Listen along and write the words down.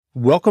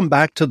Welcome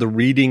back to the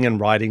Reading and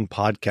Writing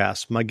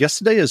Podcast. My guest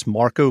today is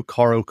Marco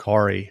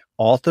Carocari,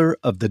 author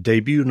of the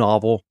debut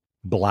novel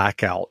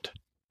Blackout.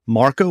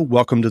 Marco,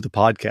 welcome to the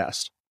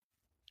podcast.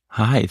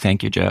 Hi,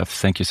 thank you, Jeff.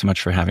 Thank you so much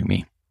for having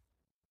me.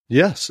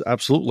 Yes,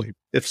 absolutely.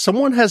 If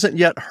someone hasn't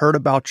yet heard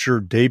about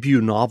your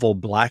debut novel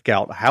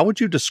Blackout, how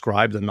would you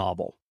describe the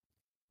novel?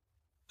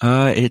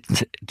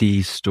 It's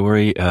the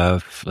story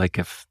of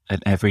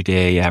an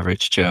everyday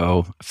average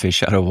Joe,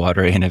 fish out of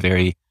water in a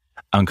very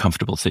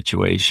uncomfortable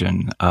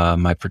situation.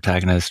 My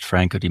protagonist,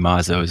 Franco Di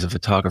Mazzo, is a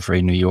photographer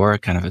in New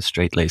York, kind of a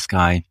straight-laced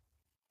guy,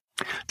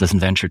 doesn't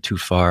venture too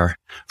far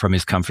from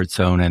his comfort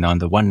zone. And on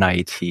the one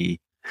night, he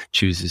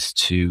chooses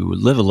to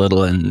live a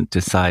little and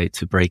decide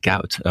to break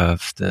out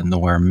of the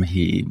norm.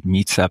 He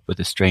meets up with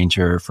a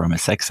stranger from a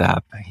sex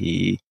app.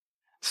 He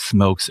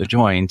smokes a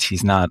joint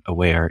he's not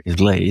aware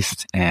is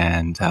laced,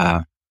 and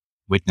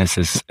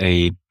witnesses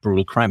a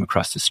brutal crime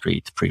across the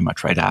street pretty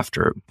much right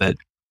after. But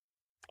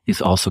he's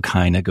also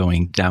kind of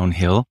going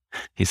downhill.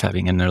 He's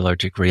having an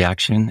allergic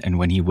reaction. And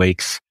when he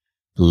wakes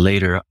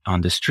later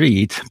on the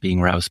street,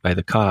 being roused by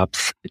the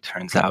cops, it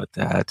turns out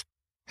that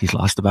he's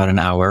lost about an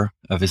hour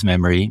of his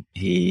memory.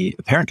 He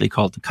apparently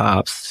called the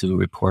cops to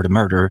report a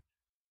murder,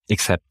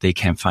 except they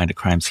can't find a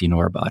crime scene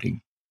or a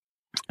body.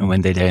 And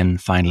when they then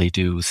finally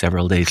do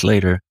several days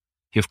later,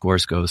 he, of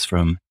course, goes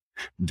from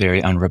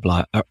very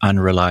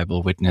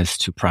unreliable witness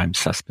to prime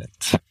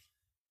suspect.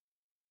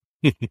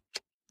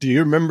 Do you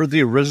remember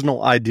the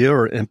original idea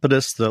or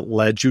impetus that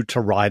led you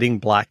to writing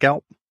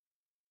Blackout?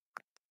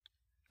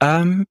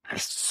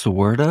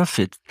 Sort of.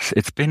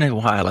 It's been a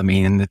while. I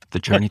mean, the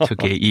journey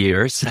took 8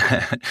 years.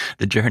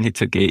 The journey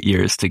took 8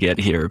 years to get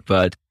here.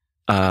 But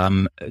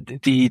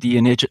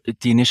the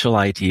initial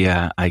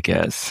idea, I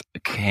guess,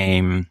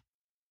 came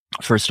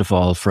first of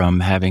all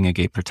from having a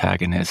gay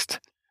protagonist,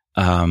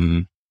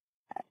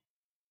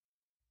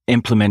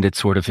 implemented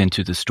sort of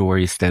into the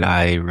stories that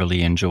I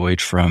really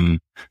enjoyed from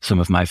some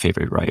of my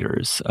favorite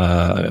writers,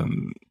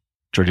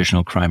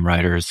 traditional crime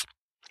writers,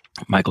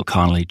 Michael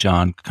Connelly,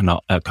 John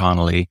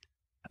Connelly,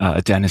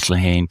 Dennis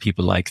Lehane,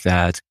 people like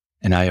that.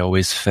 And I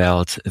always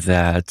felt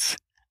that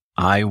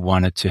I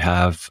wanted to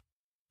have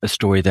a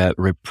story that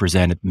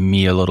represented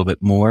me a little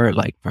bit more,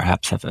 like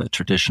perhaps have a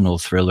traditional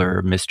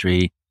thriller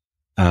mystery,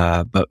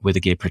 but with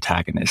a gay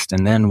protagonist.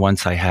 And then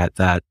once I had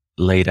that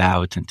laid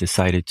out and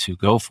decided to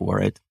go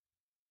for it,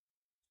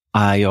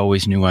 I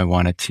always knew I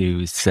wanted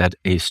to set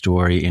a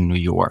story in New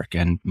York.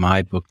 And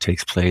my book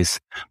takes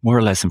place more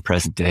or less in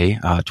present day,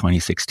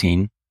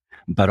 2016,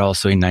 but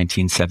also in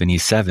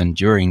 1977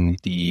 during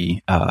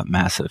the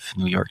massive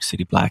New York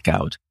City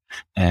blackout.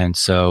 And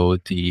so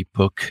the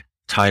book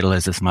title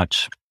is as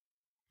much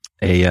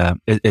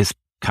is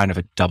kind of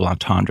a double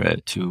entendre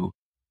to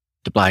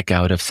the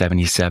blackout of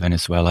 77,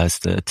 as well as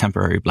the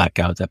temporary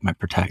blackout that my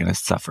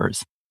protagonist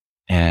suffers.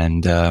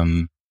 And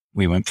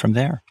we went from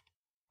there.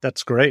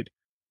 That's great.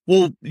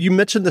 Well, you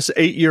mentioned this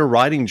 8-year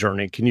writing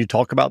journey. Can you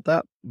talk about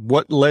that?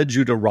 What led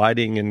you to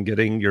writing and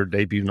getting your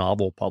debut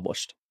novel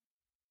published?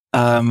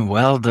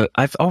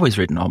 I've always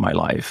written all my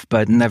life,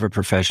 but never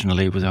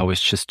professionally. Was always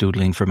just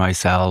doodling for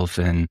myself.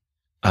 And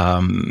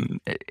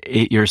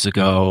 8 years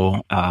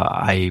ago,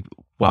 I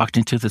walked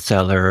into the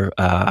cellar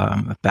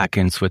back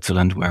in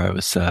Switzerland, where I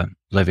was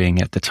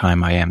living at the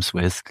time. I am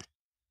Swiss.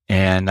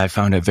 And I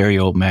found a very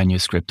old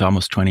manuscript,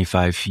 almost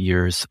 25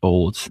 years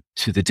old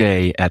to the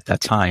day at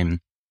that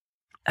time.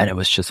 And it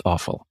was just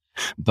awful.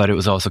 But it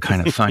was also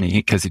kind of funny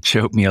because it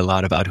showed me a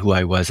lot about who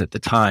I was at the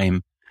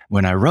time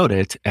when I wrote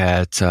it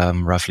at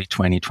roughly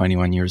 20,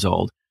 21 years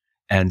old.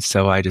 And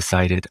so I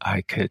decided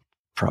I could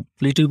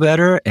probably do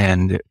better.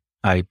 And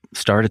I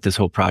started this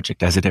whole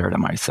project as a dare to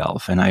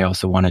myself. And I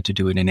also wanted to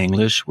do it in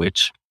English,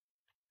 which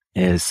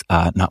is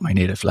not my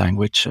native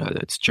language.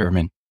 It's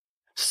German.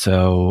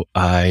 So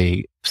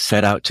I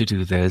set out to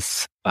do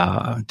this,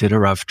 did a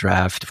rough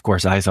draft. Of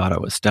course, I thought I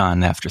was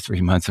done after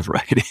 3 months of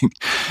writing,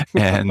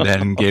 and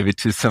then gave it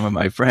to some of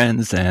my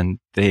friends, and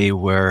they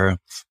were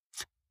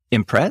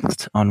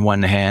impressed on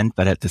one hand,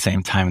 but at the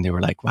same time, they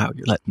were like, wow,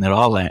 you're letting it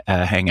all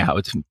hang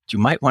out. You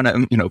might want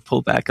to,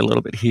 pull back a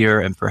little bit here,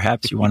 and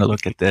perhaps you want to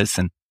look at this.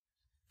 And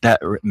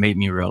that made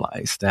me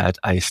realize that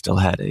I still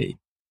had a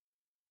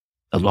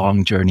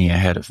long journey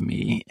ahead of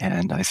me.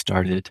 And I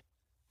started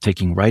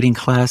taking writing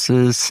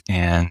classes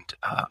and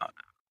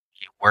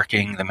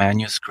working the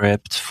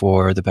manuscript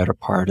for the better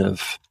part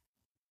of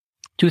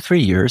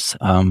 2-3 years.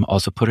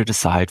 Also put it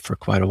aside for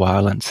quite a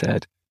while and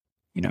said,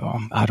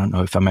 I don't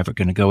know if I'm ever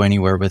going to go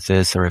anywhere with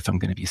this or if I'm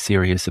going to be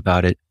serious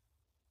about it.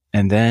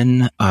 And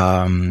then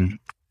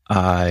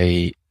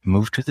I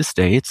moved to the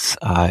States.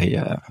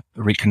 I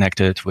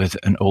reconnected with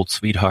an old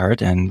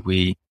sweetheart, and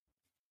we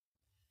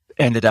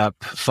ended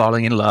up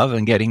falling in love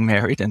and getting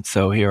married. And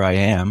so here I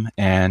am.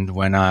 And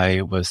when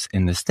I was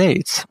in the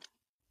States,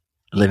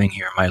 living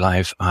here in my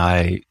life,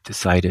 I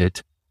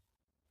decided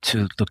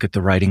to look at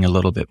the writing a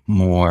little bit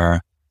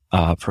more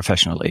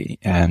professionally,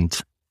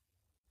 and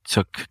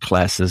took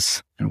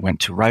classes and went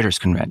to writers'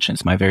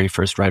 conventions, my very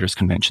first writers'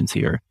 conventions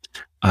here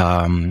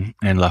in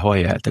La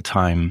Jolla at the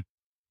time.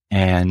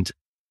 And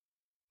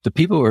the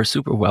people were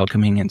super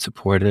welcoming and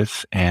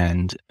supportive,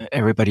 and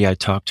everybody I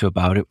talked to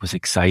about it was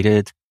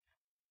excited.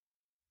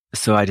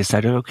 So I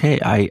decided, okay,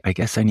 I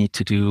guess I need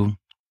to do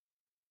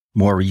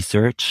more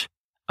research,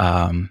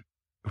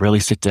 really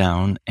sit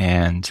down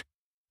and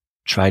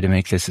try to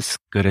make this as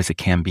good as it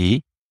can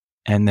be.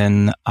 And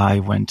then I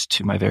went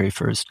to my very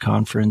first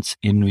conference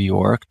in New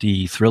York,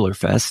 the Thriller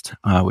Fest,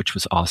 which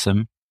was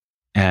awesome,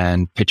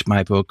 and pitched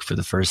my book for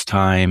the first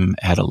time,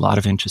 had a lot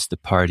of interested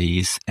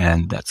parties,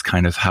 and that's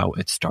kind of how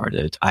it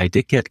started. I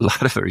did get a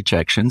lot of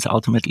rejections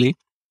ultimately.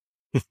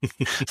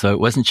 So it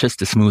wasn't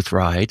just a smooth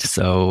ride.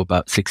 So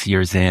about 6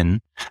 years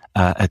in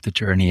at the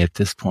journey at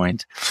this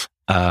point,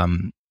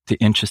 the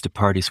interested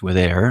parties were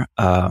there.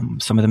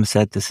 Some of them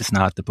said this is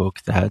not the book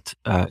that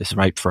is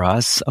right for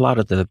us. A lot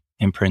of the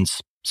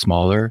imprints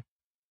smaller,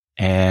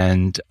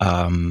 and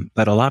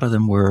but a lot of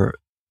them were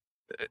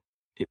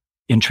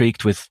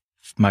intrigued with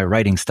my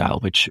writing style,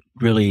 which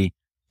really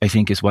I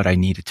think is what I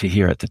needed to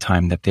hear at the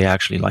time, that they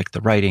actually liked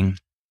the writing,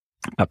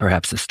 but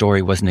perhaps the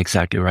story wasn't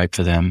exactly right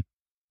for them.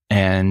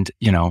 And,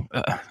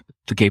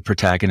 the gay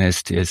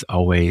protagonist is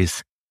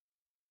always,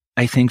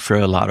 I think, for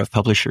a lot of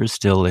publishers,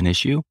 still an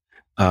issue.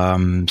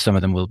 Some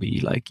of them will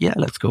be like, yeah,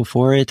 let's go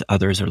for it.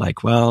 Others are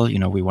like, well,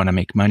 we want to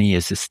make money.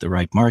 Is this the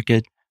right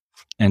market?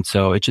 And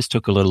so it just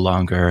took a little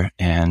longer.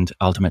 And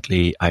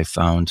ultimately, I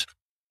found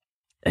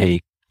a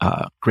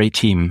great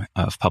team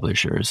of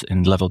publishers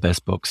in Level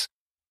Best Books.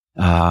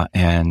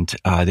 And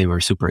they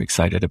were super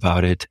excited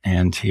about it.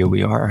 And here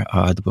we are.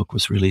 The book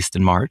was released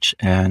in March,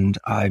 and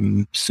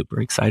I'm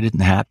super excited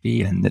and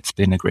happy. And it's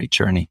been a great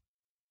journey.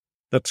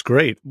 That's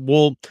great.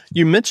 Well,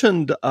 you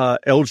mentioned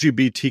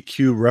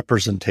LGBTQ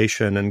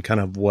representation and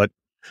kind of what,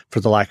 for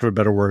the lack of a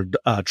better word,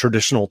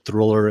 traditional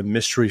thriller and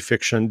mystery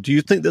fiction. Do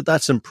you think that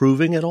that's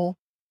improving at all?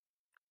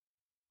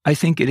 I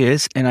think it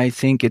is. And I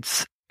think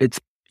it's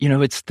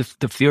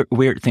the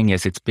weird thing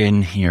is it's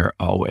been here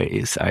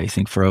always. I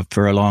think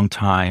for a long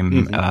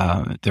time,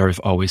 there have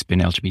always been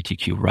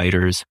LGBTQ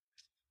writers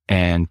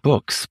and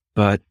books,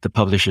 but the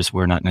publishers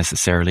were not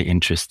necessarily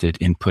interested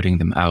in putting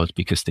them out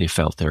because they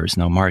felt there is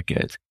no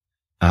market.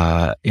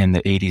 In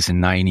the 80s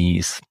and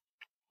 90s,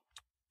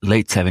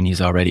 late 70s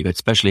already, but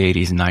especially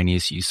 80s and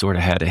 90s, you sort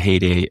of had a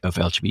heyday of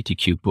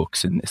LGBTQ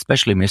books, and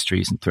especially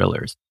mysteries and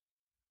thrillers.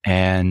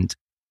 And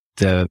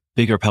the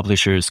bigger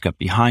publishers got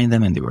behind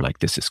them and they were like,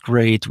 this is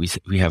great.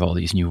 We have all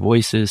these new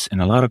voices.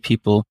 And a lot of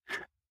people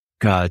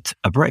got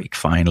a break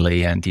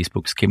finally, and these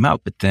books came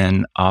out. But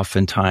then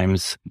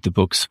oftentimes the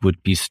books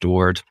would be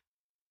stored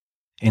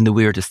in the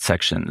weirdest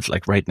sections,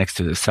 like right next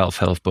to the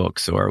self-help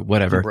books or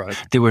whatever. Right.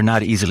 They were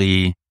not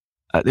easily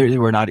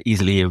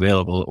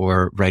available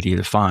or ready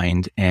to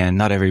find. And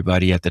not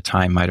everybody at the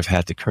time might have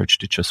had the courage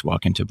to just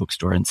walk into a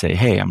bookstore and say,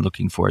 hey, I'm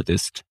looking for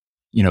this,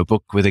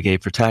 book with a gay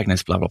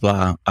protagonist, blah, blah,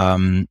 blah.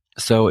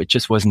 So it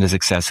just wasn't as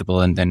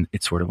accessible. And then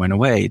it sort of went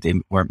away. They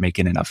weren't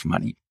making enough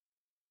money.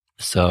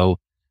 So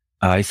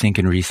I think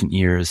in recent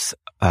years,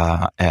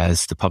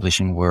 as the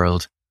publishing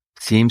world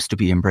seems to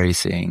be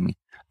embracing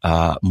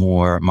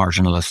more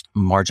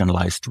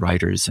marginalized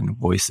writers and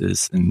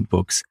voices and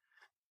books,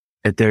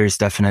 there is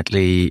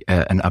definitely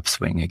an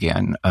upswing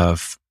again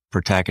of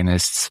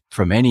protagonists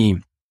from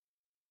any,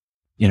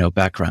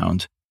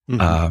 background,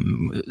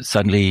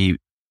 suddenly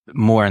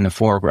more in the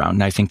foreground.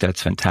 And I think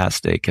that's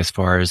fantastic. As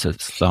far as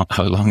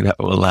how long that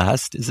will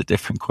last is a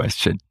different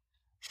question.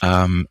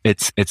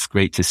 It's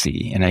great to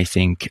see. And I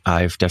think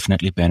I've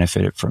definitely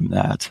benefited from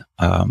that.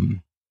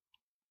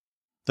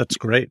 That's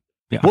great.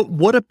 Yeah.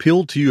 What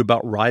appealed to you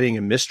about writing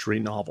a mystery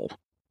novel?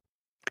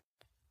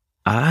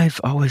 I've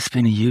always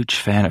been a huge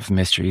fan of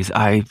mysteries.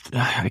 I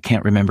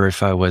can't remember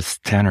if I was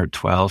 10 or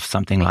 12,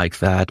 something like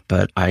that,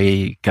 but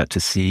I got to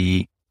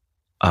see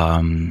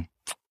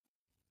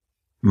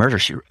Murder,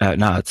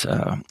 I'm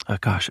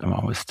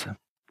almost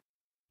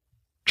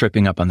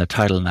tripping up on the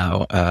title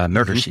now.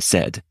 Murder, She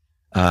Said,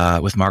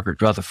 with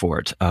Margaret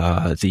Rutherford,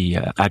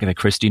 the Agatha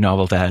Christie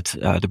novel that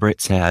the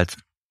Brits had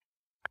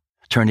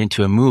turned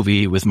into a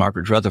movie with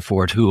Margaret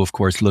Rutherford, who, of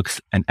course, looks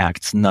and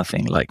acts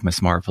nothing like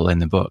Miss Marple in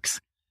the books.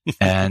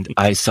 And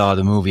I saw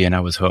the movie and I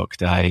was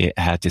hooked. I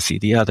had to see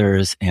the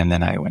others. And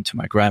then I went to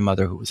my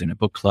grandmother, who was in a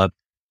book club,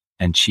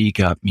 and she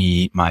got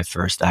me my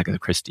first Agatha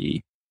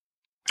Christie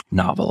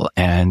novel.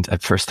 And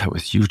at first I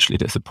was hugely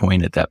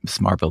disappointed that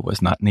Miss Marple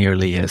was not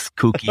nearly as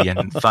kooky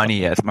and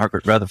funny as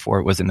Margaret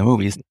Rutherford was in the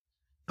movies.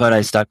 But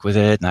I stuck with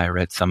it, and I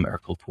read some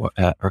Hercule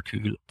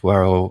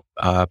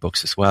Poirot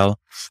books as well.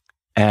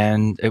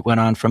 And it went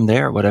on from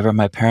there. Whatever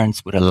my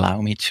parents would allow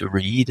me to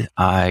read,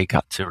 I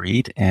got to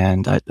read,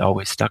 and it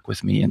always stuck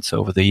with me. And so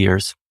over the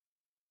years,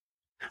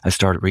 I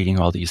started reading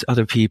all these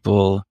other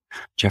people,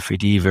 Jeffrey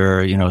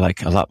Deaver,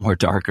 like a lot more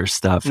darker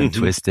stuff and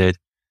twisted.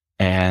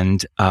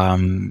 And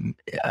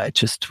I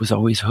just was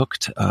always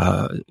hooked.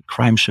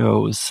 Crime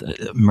shows,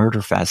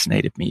 murder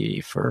fascinated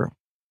me for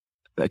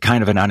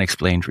kind of an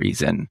unexplained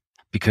reason.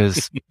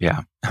 Because,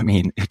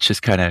 it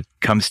just kind of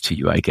comes to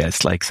you, I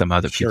guess, like some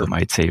other people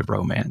might say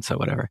romance or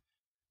whatever.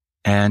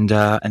 And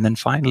then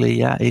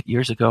finally, 8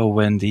 years ago,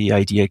 when the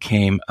idea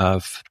came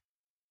of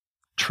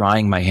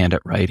trying my hand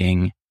at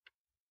writing,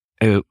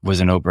 it was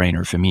a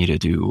no-brainer for me to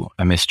do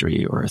a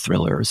mystery or a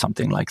thriller or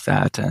something like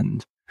that.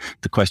 And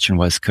the question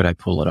was, could I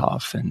pull it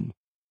off? And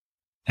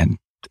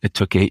it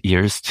took 8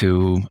 years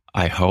to,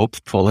 I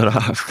hope, pull it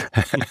off.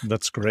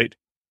 That's great.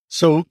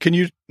 So can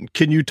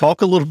you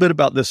talk a little bit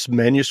about this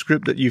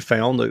manuscript that you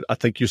found that I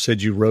think you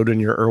said you wrote in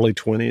your early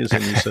 20s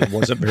and you said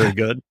wasn't very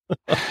good?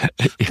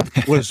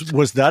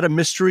 Was that a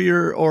mystery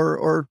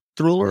or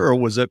thriller, or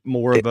was it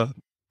more of a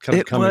kind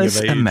of coming of age?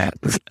 It was a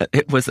mess.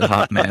 It was a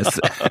hot mess.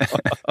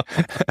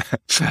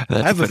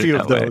 I have a few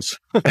of those.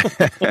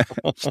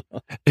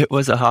 It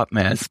was a hot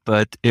mess,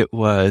 but it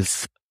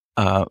was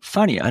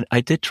funny. I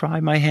did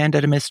try my hand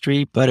at a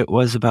mystery, but it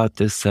was about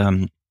this.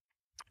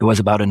 It was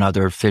about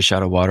another fish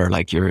out of water,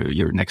 like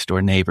your next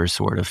door neighbor,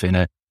 sort of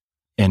in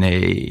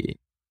a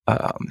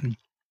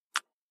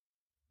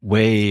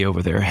way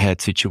over their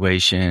head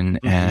situation.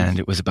 Mm-hmm. And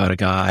it was about a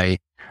guy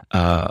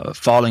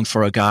falling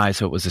for a guy.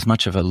 So it was as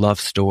much of a love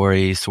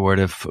story, sort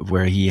of,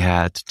 where he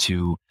had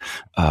to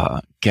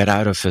get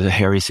out of a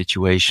hairy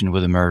situation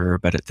with a murder,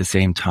 but at the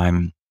same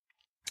time,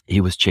 he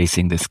was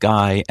chasing this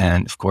guy,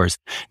 and of course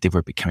they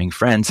were becoming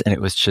friends. And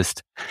it was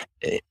just,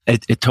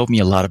 it told me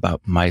a lot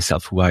about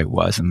myself, who I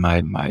was, and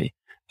my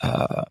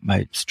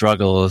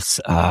struggles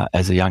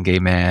as a young gay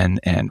man,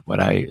 and what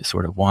I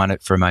sort of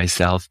wanted for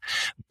myself.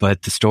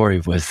 But the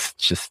story was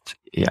just,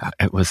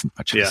 it wasn't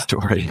much of a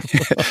story,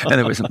 and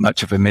it wasn't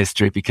much of a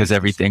mystery, because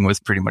everything was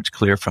pretty much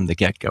clear from the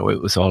get-go.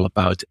 It was all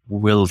about,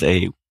 will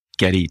they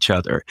get each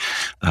other,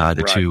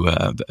 the two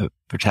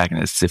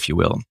protagonists, if you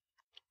will.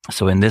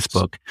 So in this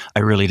book, I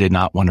really did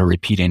not want to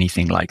repeat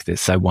anything like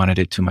this. I wanted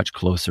it to much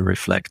closer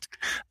reflect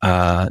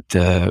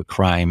the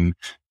crime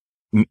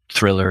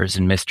thrillers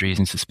and mysteries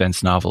and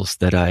suspense novels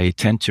that I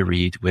tend to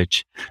read,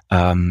 which,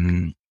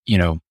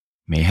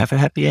 may have a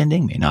happy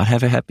ending, may not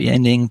have a happy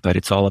ending, but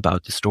it's all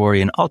about the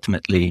story. And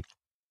ultimately,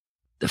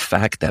 the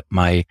fact that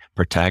my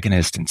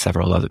protagonist and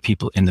several other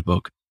people in the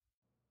book,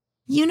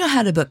 you know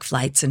how to book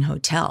flights and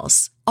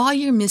hotels. All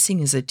you're missing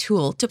is a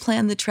tool to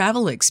plan the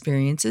travel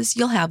experiences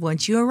you'll have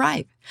once you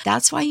arrive.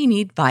 That's why you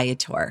need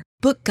Viator.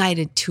 Book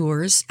guided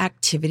tours,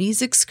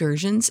 activities,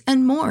 excursions,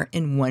 and more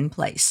in one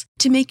place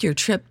to make your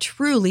trip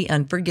truly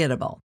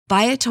unforgettable.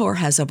 Viator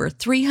has over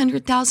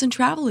 300,000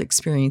 travel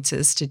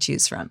experiences to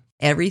choose from.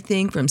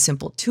 Everything from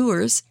simple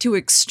tours to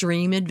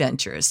extreme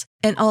adventures,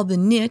 and all the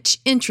niche,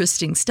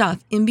 interesting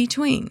stuff in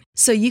between.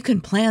 So you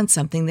can plan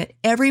something that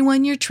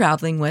everyone you're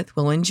traveling with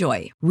will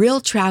enjoy. Real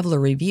traveler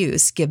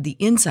reviews give the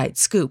inside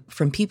scoop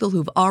from people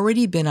who've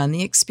already been on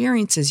the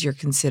experiences you're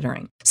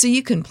considering. So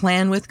you can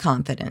plan with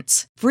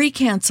confidence. Free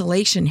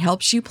cancellation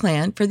helps you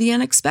plan for the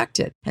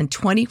unexpected. And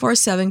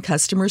 24/7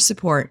 customer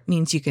support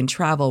means you can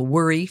travel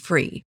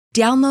worry-free.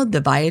 Download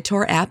the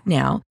Viator app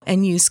now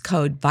and use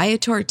code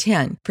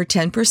Viator10 for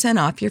 10%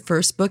 off your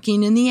first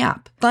booking in the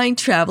app. Find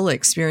travel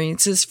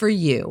experiences for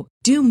you.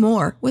 Do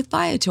more with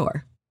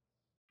Viator.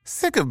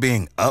 Sick of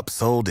being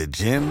upsold at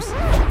gyms?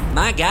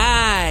 My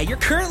guy, you're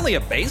currently a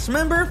base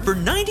member. For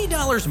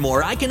 $90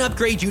 more, I can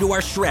upgrade you to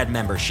our Shred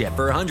membership.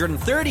 For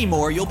 $130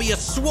 more, you'll be a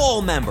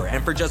Swole member.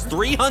 And for just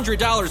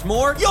 $300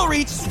 more, you'll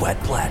reach Sweat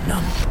Platinum.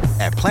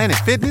 At Planet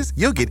Fitness,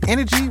 you'll get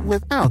energy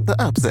without the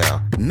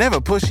upsell. Never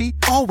pushy,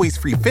 always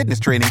free fitness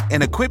training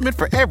and equipment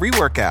for every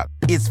workout.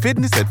 It's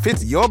fitness that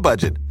fits your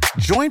budget.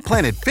 Join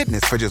Planet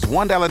Fitness for just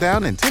 $1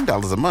 down and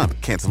 $10 a month.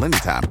 Cancel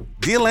anytime.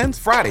 Deal ends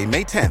Friday,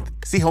 May 10th.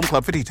 See Home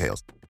Club for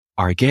details.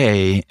 Are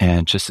gay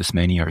and just as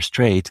many are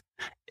straight,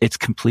 it's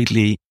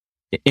completely,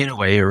 in a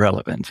way,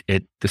 irrelevant.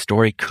 The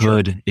story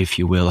could, if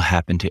you will,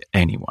 happen to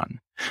anyone.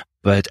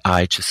 But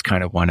I just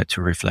kind of wanted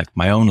to reflect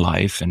my own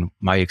life and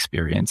my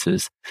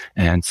experiences.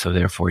 And so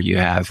therefore you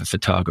have a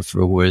photographer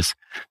who was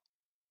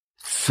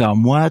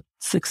somewhat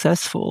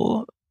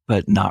successful,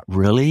 but not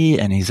really.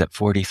 And he's at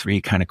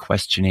 43 kind of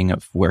questioning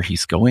of where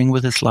he's going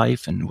with his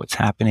life and what's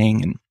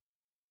happening. And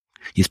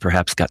he's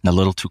perhaps gotten a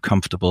little too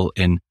comfortable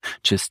in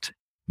just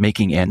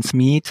making ends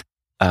meet,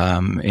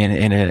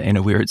 in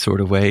a weird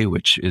sort of way,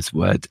 which is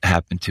what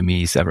happened to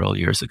me several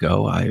years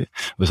ago. I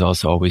was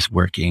also always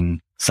working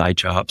side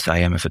jobs. I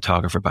am a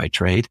photographer by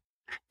trade.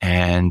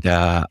 And,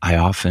 I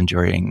often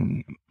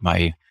during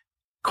my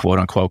quote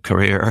unquote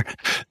career,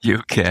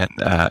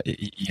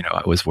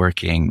 I was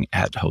working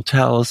at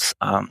hotels,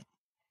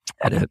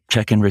 at a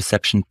check-in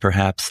reception,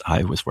 perhaps.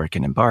 I was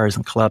working in bars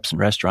and clubs and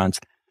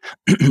restaurants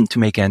to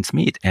make ends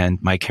meet. And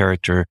my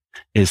character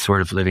is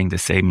sort of living the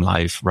same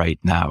life right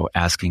now,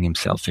 asking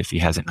himself if he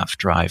has enough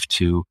drive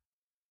to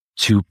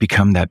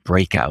become that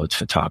breakout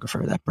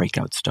photographer, that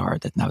breakout star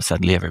that now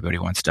suddenly everybody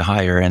wants to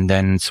hire. And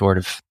then sort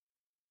of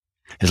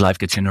his life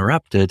gets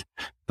interrupted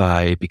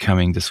by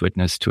becoming this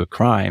witness to a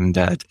crime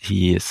that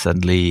he is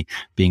suddenly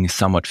being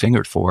somewhat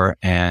fingered for.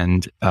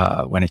 And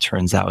when it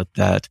turns out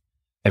that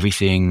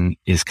everything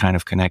is kind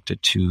of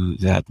connected to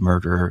that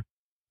murder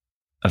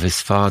of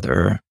his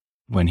father,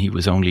 when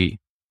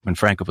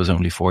Franco was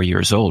only 4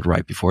 years old,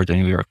 right before the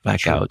New York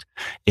blackout,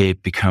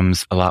 it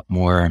becomes a lot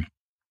more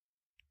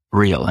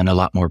real and a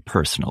lot more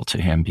personal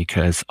to him,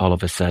 because all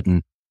of a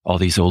sudden all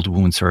these old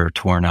wounds are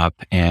torn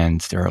up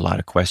and there are a lot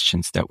of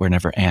questions that were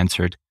never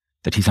answered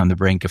that he's on the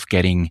brink of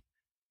getting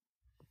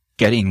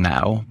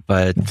now,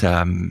 but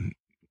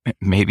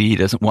maybe he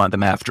doesn't want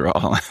them after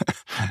all.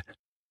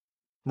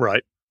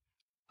 Right.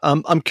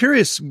 I'm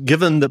curious,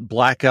 given that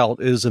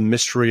Blackout is a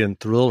mystery and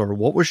thriller,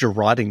 what was your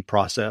writing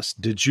process?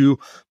 Did you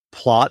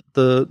plot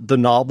the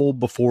novel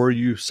before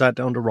you sat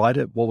down to write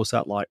it? What was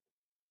that like?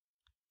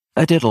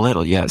 I did a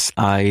little, yes.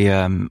 I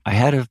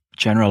had a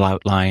general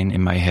outline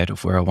in my head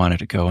of where I wanted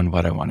to go and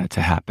what I wanted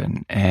to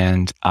happen.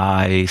 And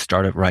I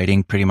started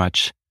writing pretty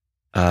much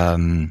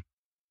as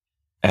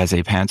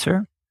a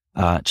pantser,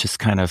 just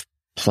kind of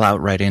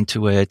plowed right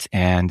into it.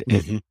 And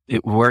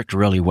it worked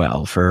really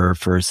well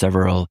for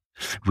several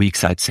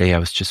weeks. I'd say I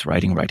was just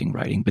writing.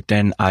 But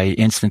then I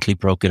instantly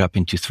broke it up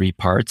into 3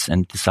 parts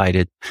and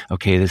decided,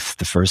 okay, this is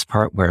the first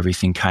part where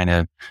everything kind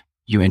of,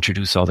 you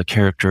introduce all the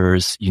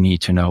characters, you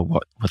need to know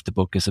what the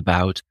book is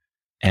about.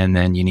 And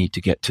then you need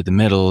to get to the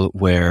middle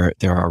where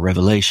there are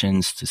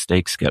revelations, the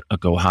stakes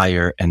go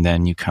higher, and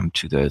then you come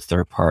to the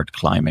third part,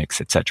 climax,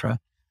 etc.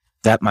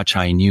 That much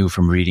I knew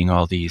from reading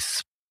all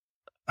these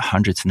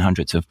hundreds and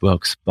hundreds of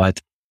books.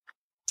 But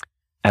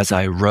as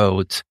I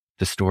wrote,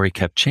 the story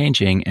kept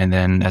changing. And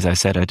then, as I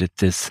said, I did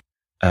this,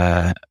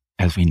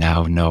 as we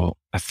now know,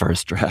 a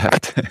first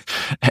draft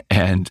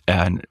and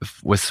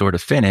was sort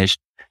of finished.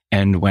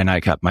 And when I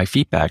got my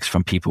feedbacks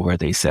from people where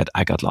they said,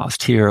 I got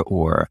lost here,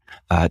 or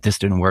this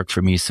didn't work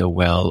for me so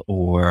well,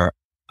 or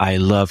I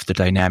love the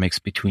dynamics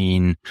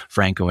between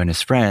Franco and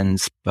his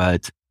friends,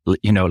 but,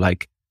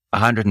 like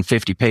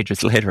 150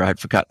 pages later, I'd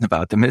forgotten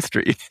about the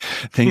mystery,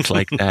 things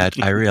like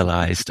that. I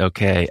realized,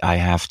 okay, I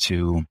have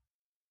to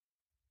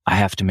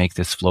make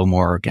this flow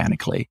more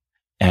organically.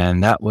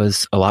 And that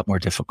was a lot more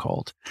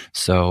difficult.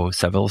 So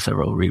several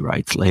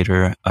rewrites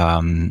later,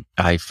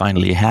 I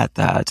finally had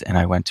that, and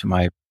I went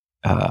to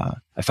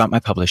I found my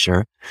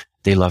publisher.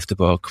 They loved the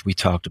book. We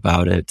talked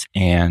about it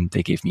and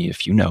they gave me a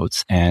few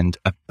notes. And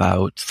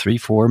about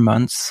 3-4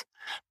 months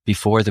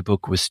before the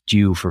book was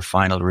due for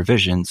final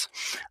revisions,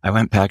 I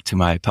went back to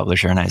my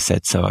publisher and I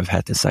said, so I've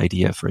had this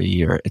idea for a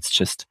year. It's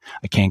just,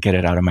 I can't get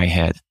it out of my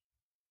head.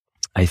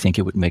 I think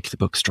it would make the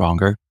book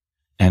stronger.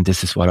 And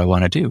this is what I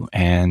want to do.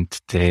 And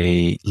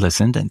they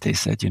listened and they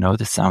said,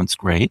 this sounds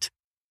great.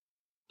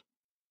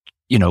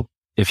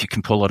 If you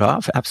can pull it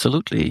off,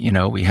 absolutely.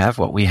 We have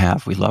what we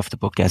have. We love the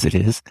book as it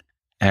is.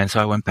 And so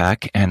I went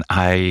back and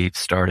I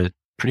started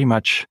pretty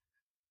much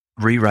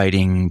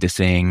rewriting the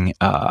thing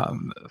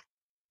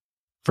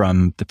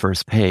from the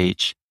first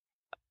page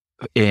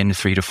in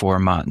 3 to 4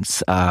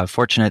 months.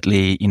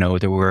 Fortunately,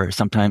 there were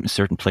sometimes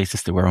certain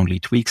places there were only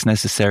tweaks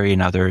necessary,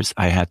 and others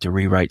I had to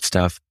rewrite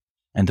stuff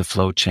and the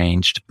flow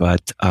changed.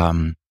 But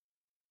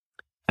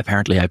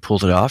apparently I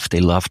pulled it off. They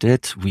loved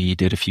it. We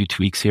did a few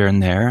tweaks here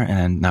and there,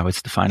 and now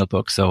it's the final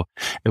book. So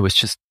it was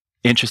just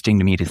interesting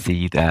to me to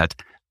see that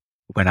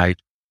when I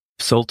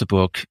sold the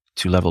book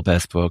to Level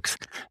Best Books,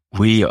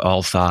 we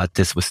all thought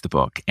this was the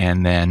book.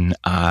 And then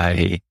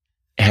I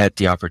had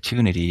the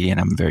opportunity,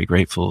 and I'm very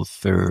grateful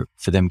for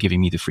them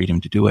giving me the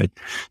freedom to do it,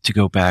 to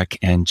go back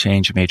and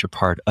change a major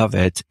part of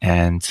it.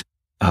 And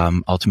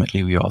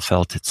ultimately, we all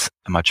felt it's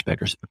a much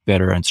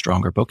better and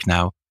stronger book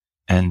now.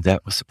 And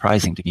that was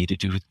surprising to me to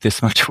do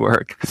this much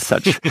work,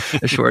 such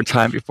a short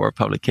time before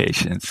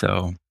publication.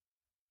 So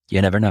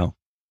you never know.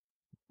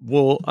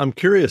 Well, I'm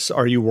curious,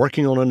 are you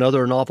working on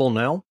another novel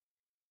now?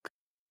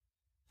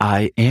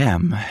 I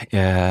am.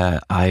 I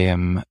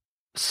am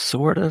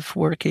sort of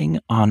working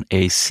on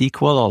a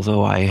sequel,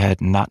 although I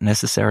had not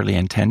necessarily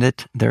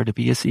intended there to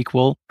be a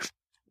sequel.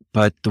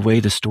 But the way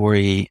the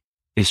story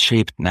is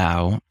shaped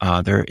now,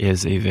 there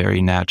is a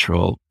very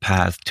natural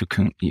path to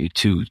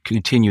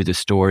continue the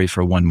story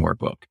for one more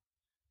book.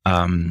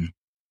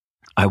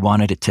 I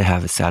wanted it to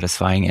have a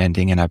satisfying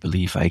ending, and I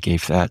believe I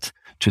gave that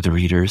to the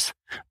readers.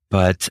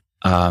 But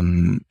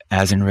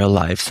as in real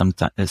life,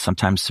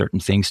 sometimes certain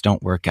things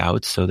don't work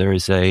out. So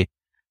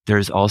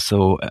there's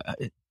also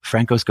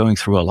Franco's going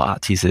through a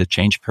lot. He's a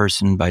changed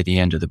person by the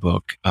end of the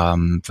book,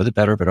 for the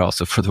better, but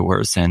also for the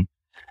worse.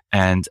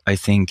 And I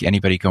think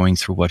anybody going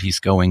through what he's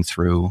going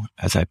through,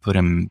 as I put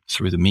him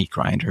through the meat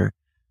grinder,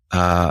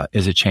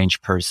 is a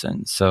changed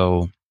person.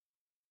 So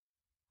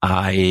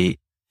I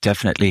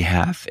definitely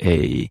have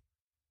a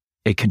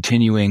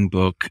continuing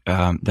book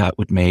that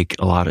would make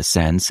a lot of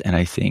sense. And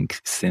I think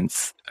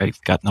since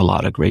I've gotten a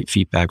lot of great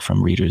feedback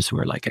from readers who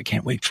are like, I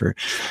can't wait for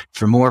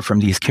more from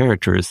these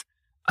characters,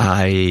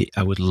 I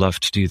would love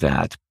to do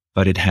that,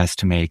 but it has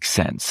to make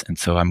sense. And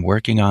so I'm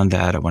working on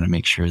that. I want to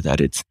make sure that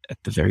it's at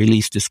the very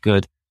least as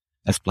good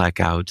as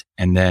Blackout.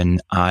 And then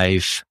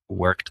I've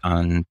worked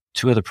on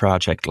 2 other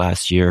projects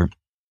last year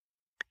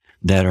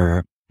that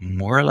are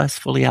more or less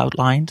fully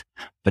outlined,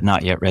 but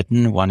not yet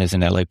written. One is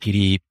an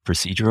LAPD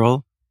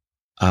procedural.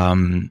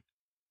 The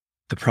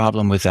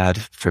problem with that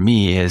for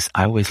me is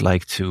I always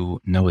like to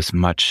know as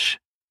much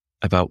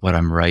about what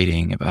I'm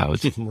writing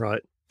about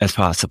right. as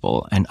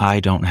possible. And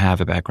I don't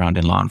have a background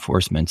in law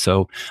enforcement.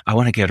 So I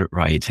want to get it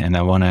right. And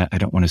I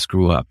don't want to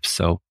screw up.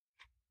 So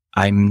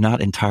I'm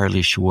not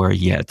entirely sure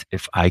yet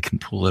if I can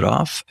pull it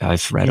off.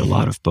 I've read a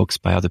lot of books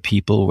by other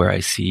people where I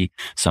see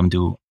some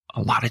do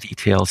a lot of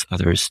details,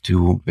 others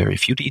do very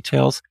few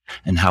details,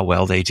 and how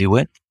well they do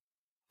it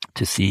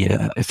to see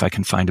if I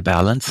can find a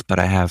balance. But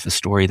I have a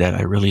story that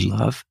I really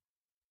love.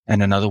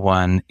 And another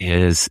one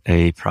is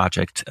a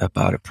project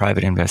about a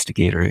private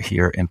investigator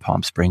here in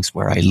Palm Springs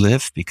where I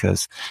live,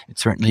 because it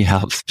certainly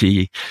helps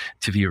me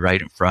to be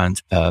right in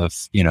front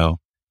of,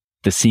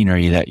 the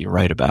scenery that you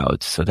write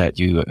about, so that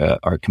you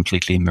are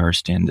completely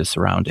immersed in the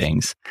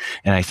surroundings.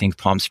 And I think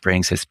Palm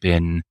Springs has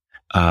been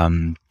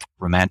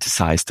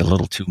romanticized a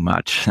little too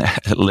much.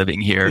 Living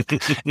here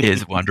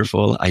is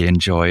wonderful. I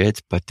enjoy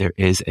it, but there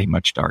is a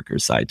much darker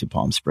side to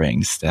Palm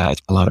Springs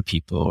that a lot of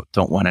people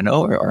don't want to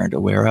know or aren't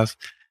aware of.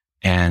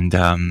 And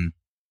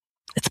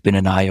it's been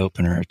an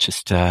eye-opener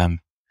just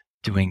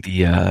doing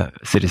the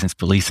Citizens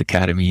Police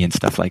Academy and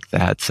stuff like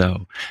that.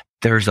 So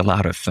there's a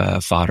lot of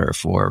fodder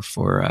for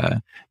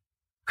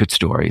good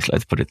stories,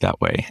 let's put it that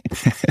way.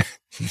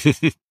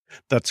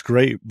 That's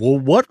great. Well,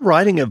 what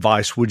writing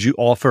advice would you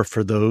offer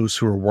for those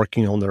who are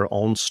working on their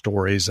own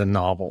stories and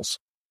novels?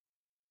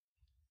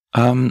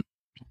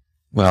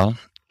 Well,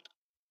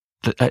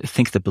 I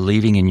think the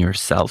believing in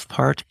yourself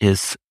part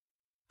is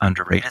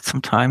underrated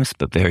sometimes,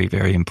 but very,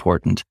 very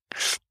important.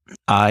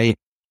 I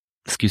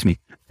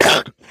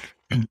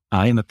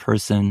am a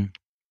person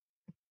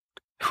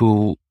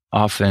who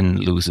often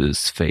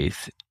loses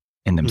faith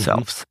in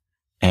themselves.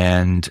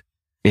 And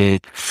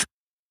it's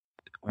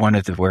one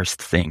of the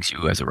worst things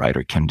you as a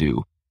writer can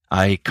do.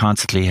 I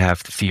constantly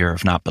have the fear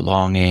of not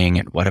belonging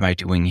and what am I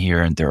doing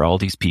here? And there are all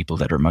these people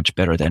that are much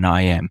better than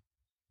I am.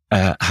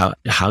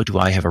 How do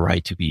I have a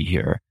right to be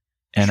here?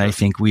 And sure. I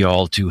think we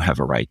all do have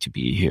a right to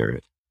be here,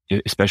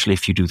 especially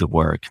if you do the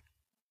work.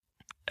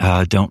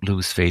 Don't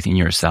lose faith in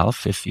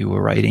yourself if you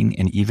were writing.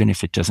 And even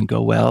if it doesn't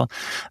go well,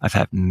 I've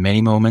had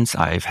many moments.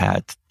 I've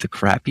had the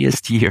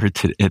crappiest year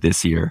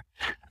this year.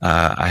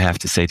 I have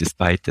to say,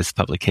 despite this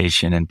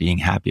publication and being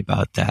happy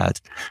about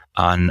that,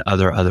 on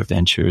other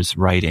ventures,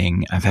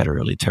 writing, I've had a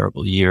really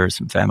terrible year,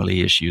 some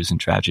family issues and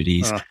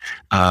tragedies.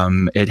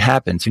 It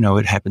happens,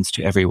 it happens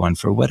to everyone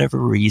for whatever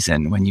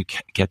reason. When you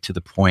get to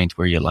the point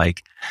where you're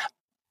like,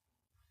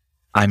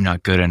 I'm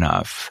not good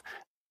enough,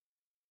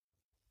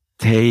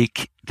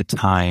 take the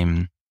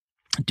time,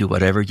 do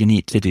whatever you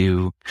need to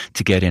do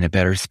to get in a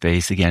better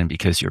space again,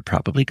 because you're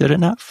probably good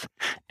enough.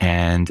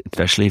 And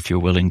especially if you're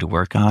willing to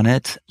work on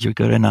it, you're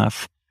good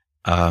enough.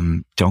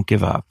 Don't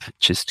give up.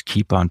 Just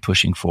keep on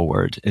pushing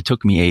forward. It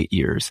took me 8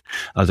 years.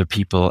 Other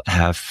people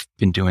have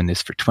been doing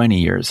this for 20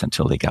 years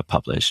until they got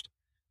published.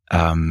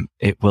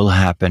 It will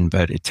happen,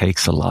 but it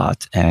takes a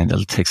lot, and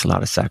it takes a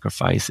lot of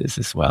sacrifices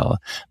as well.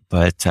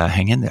 But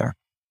hang in there.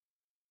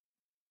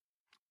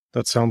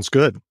 That sounds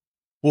good.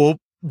 Well,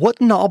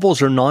 what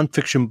novels or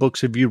nonfiction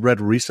books have you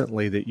read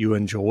recently that you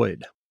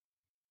enjoyed?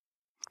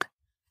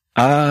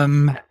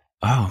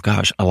 Oh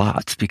gosh, a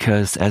lot,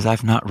 because as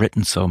I've not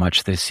written so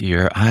much this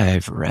year,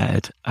 I've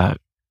read a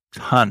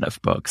ton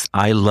of books.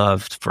 I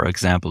loved, for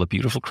example, A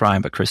Beautiful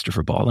Crime by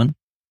Christopher Bolin,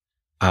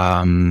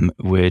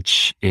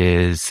 which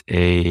is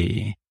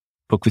a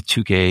book with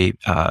two gay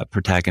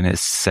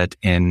protagonists set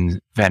in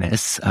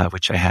Venice,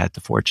 which I had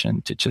the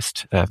fortune to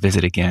just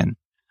visit again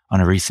on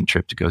a recent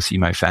trip to go see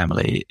my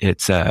family.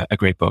 It's a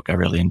great book. I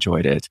really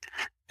enjoyed it.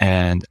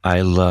 And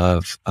I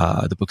love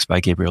the books by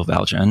Gabriel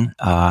Valjean.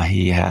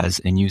 He has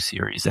a new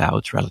series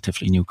out,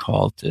 relatively new,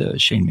 called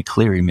Shane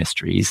McCleary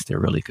Mysteries. They're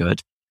really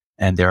good.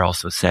 And they're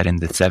also set in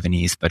the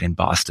 70s, but in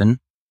Boston.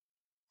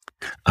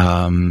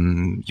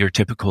 Your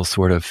typical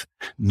sort of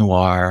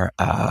noir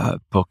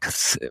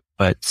books,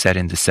 but set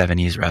in the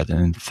 70s rather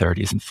than the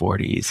 30s and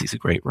 40s. He's a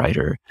great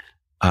writer.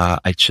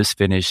 I just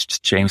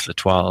finished James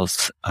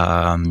Latoil's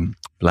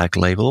Black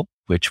Label,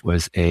 which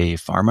was a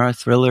pharma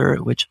thriller,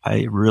 which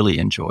I really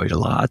enjoyed a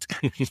lot.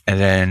 And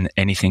then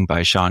anything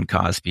by Sean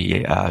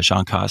Cosby.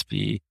 Sean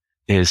Cosby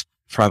is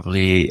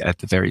probably at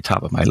the very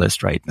top of my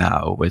list right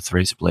now, with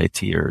Razorblade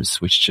Tears,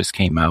 which just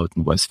came out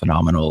and was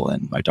phenomenal,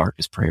 and My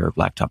Darkest Prayer,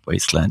 Blacktop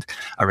Wasteland.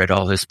 I read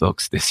all his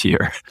books this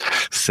year.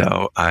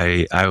 So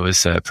I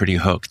was pretty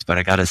hooked. But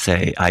I got to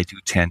say, I do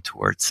tend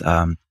towards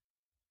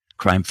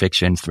crime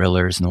fiction,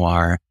 thrillers,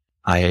 noir.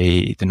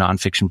 The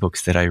nonfiction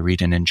books that I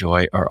read and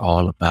enjoy are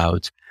all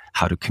about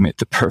how to commit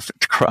the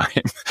perfect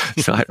crime.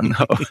 So I don't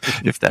know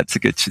if that's a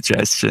good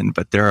suggestion,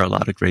 but there are a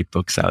lot of great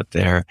books out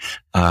there.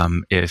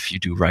 If you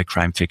do write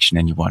crime fiction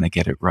and you want to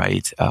get it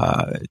right,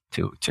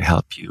 to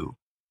help you,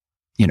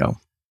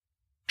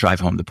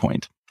 drive home the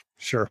point.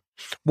 Sure.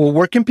 Well,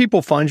 where can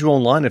people find you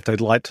online if they'd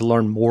like to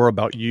learn more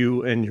about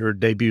you and your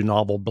debut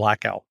novel,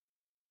 Blackout?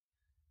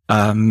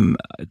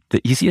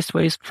 The easiest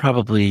way is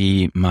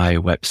probably my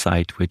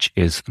website, which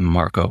is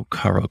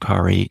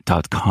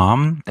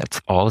marcocarocari.com.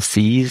 That's all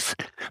C's,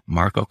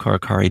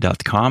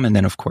 marcocarocari.com. And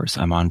then, of course,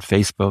 I'm on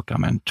Facebook,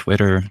 I'm on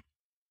Twitter,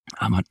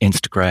 I'm on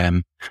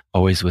Instagram,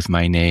 always with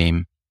my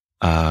name.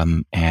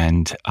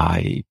 And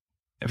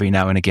every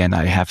now and again,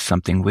 I have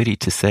something witty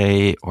to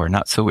say or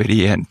not so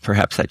witty, and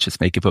perhaps I just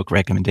make a book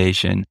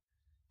recommendation.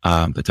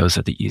 But those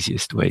are the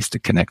easiest ways to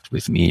connect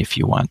with me if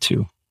you want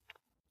to.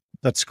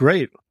 That's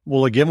great.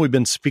 Well, again, we've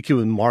been speaking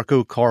with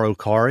Marco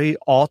Carocari,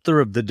 author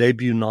of the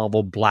debut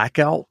novel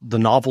Blackout. The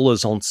novel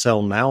is on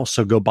sale now,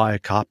 so go buy a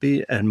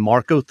copy. And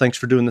Marco, thanks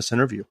for doing this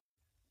interview.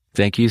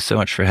 Thank you so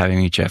much for having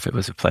me, Jeff. It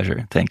was a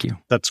pleasure. Thank you.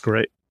 That's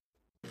great.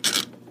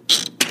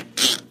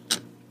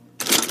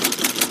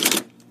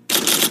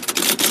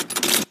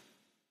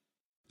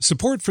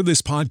 Support for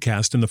this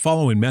podcast and the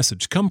following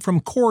message come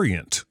from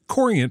Corient.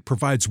 Corient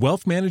provides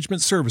wealth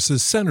management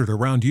services centered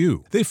around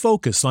you. They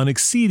focus on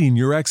exceeding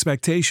your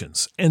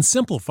expectations and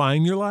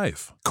simplifying your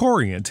life.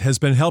 Corient has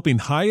been helping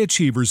high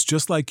achievers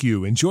just like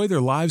you enjoy their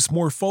lives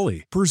more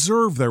fully,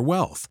 preserve their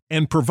wealth,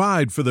 and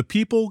provide for the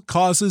people,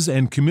 causes,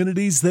 and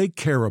communities they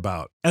care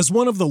about. As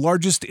one of the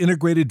largest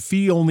integrated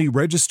fee-only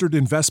registered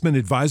investment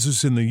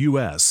advisors in the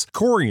U.S.,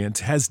 Corient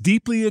has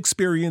deeply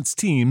experienced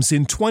teams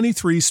in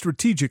 23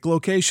 strategic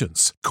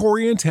locations.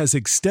 Corient has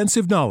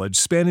extensive knowledge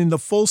spanning the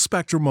full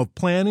spectrum of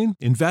planning,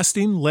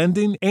 investing,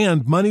 lending,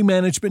 and money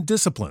management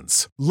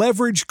disciplines.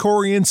 Leverage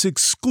Corient's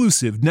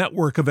exclusive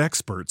network of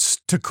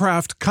experts to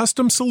craft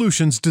custom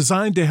solutions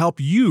designed to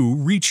help you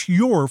reach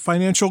your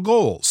financial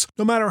goals,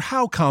 no matter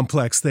how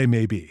complex they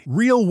may be.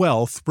 Real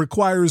wealth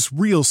requires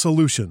real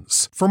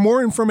solutions. For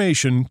more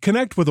information,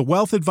 connect with a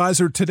wealth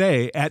advisor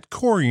today at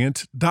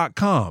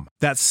Corient.com.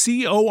 That's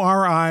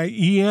Corient.com.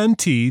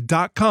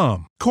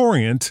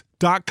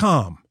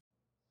 Corient.com.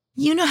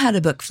 You know how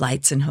to book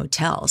flights and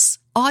hotels.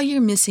 All you're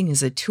missing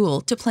is a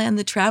tool to plan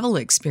the travel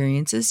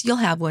experiences you'll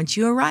have once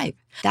you arrive.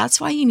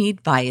 That's why you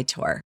need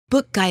Viator.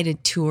 Book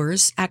guided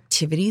tours,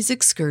 activities,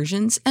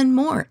 excursions, and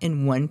more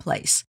in one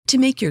place to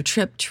make your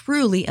trip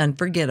truly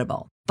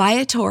unforgettable.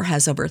 Viator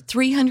has over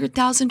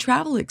 300,000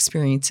 travel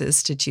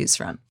experiences to choose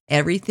from.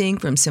 Everything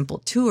from simple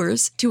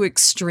tours to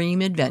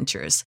extreme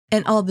adventures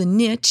and all the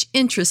niche,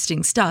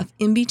 interesting stuff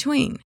in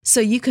between. So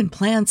you can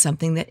plan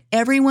something that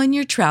everyone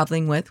you're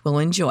traveling with will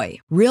enjoy.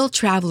 Real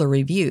traveler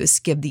reviews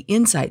give the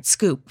inside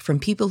scoop from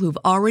people who've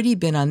already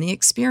been on the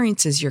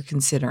experiences you're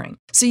considering.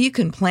 So you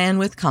can plan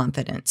with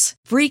confidence.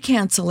 Free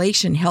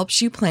cancellation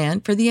helps you plan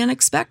for the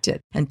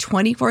unexpected. And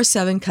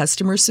 24/7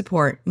 customer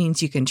support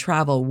means you can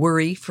travel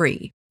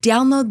worry-free.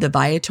 Download the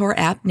Viator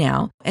app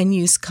now and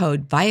use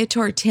code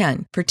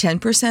Viator10 for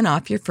 10%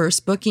 off your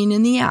first booking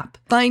in the app.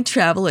 Find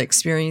travel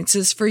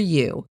experiences for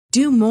you.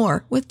 Do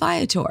more with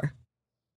Viator.